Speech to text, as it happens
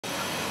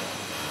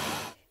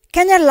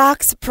Kenya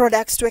lacks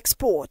products to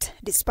export,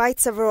 despite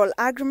several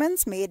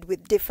agreements made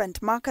with different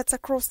markets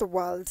across the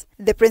world.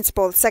 The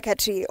Principal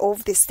Secretary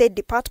of the State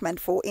Department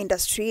for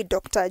Industry,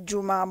 Dr.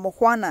 Juma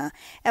Mukwana,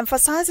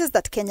 emphasizes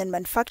that Kenyan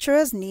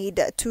manufacturers need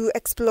to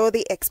explore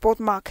the export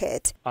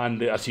market.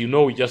 And as you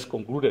know, we just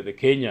concluded the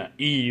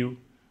Kenya-EU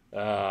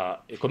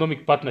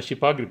Economic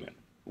Partnership Agreement,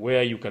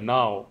 where you can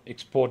now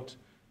export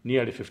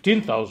nearly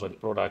 15,000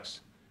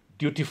 products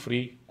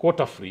duty-free,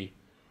 quota-free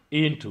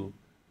into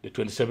the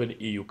 27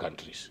 EU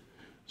countries.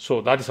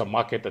 So that is a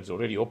market that's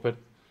already open.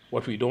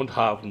 What we don't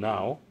have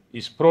now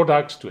is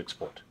products to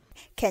export.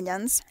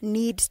 Kenyans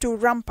need to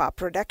ramp up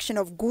production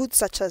of goods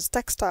such as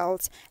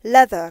textiles,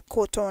 leather,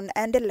 cotton,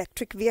 and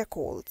electric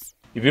vehicles.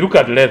 If you look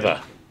at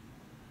leather,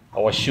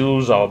 our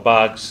shoes, our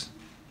bags,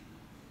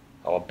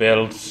 our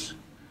belts,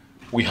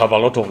 we have a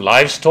lot of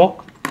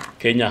livestock.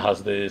 Kenya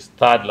has the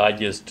third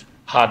largest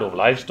herd of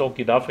livestock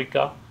in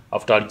Africa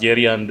after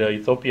Algeria and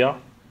Ethiopia.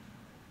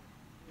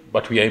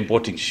 But we are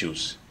importing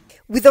shoes.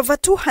 With over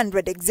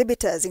 200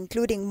 exhibitors,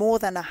 including more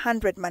than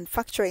 100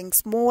 manufacturing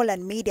small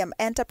and medium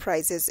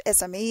enterprises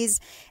 (SMEs),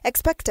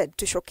 expected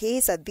to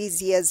showcase at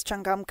this year's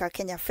Changamka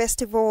Kenya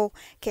Festival,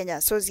 Kenya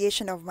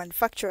Association of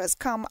Manufacturers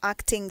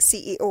Acting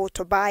CEO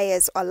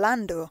Tobias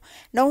Orlando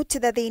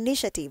noted that the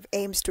initiative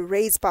aims to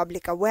raise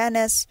public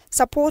awareness,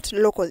 support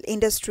local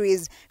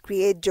industries,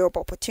 create job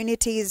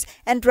opportunities,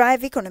 and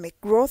drive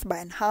economic growth by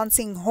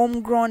enhancing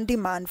homegrown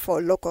demand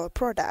for local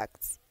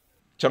products.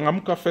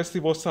 Changamka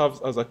Festival serves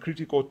as a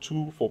critical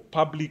tool for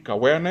public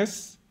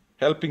awareness,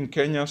 helping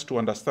Kenyans to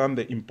understand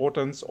the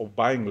importance of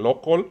buying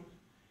local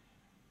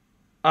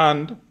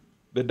and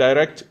the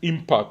direct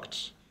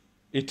impact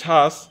it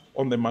has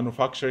on the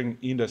manufacturing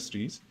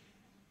industries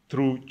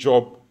through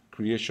job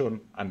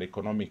creation and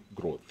economic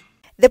growth.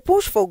 The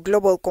push for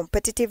global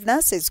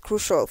competitiveness is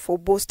crucial for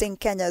boosting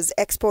Kenya's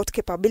export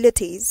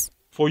capabilities.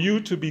 For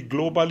you to be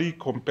globally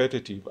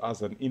competitive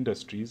as an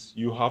industry,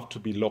 you have to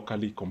be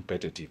locally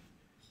competitive.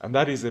 And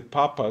that is the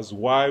purpose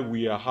why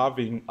we are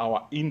having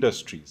our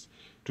industries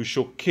to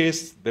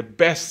showcase the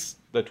best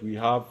that we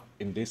have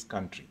in this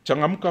country.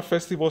 Changamka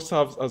Festival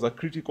serves as a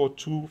critical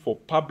tool for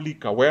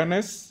public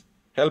awareness,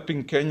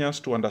 helping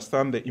Kenyans to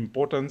understand the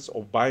importance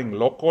of buying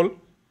local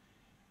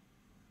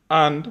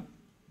and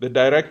the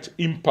direct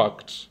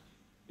impact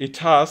it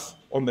has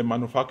on the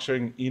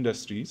manufacturing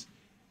industries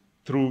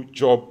through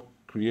job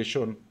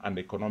creation and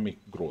economic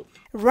growth.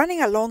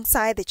 Running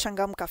alongside the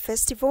Changamka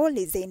Festival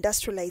is the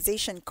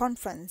Industrialization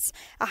Conference,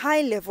 a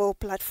high-level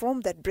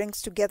platform that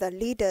brings together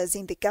leaders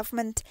in the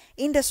government,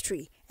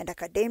 industry, and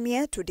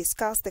academia to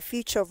discuss the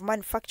future of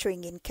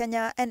manufacturing in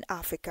Kenya and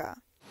Africa.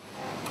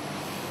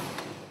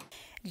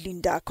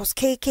 Linda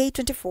Koskei,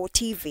 K24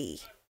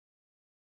 TV.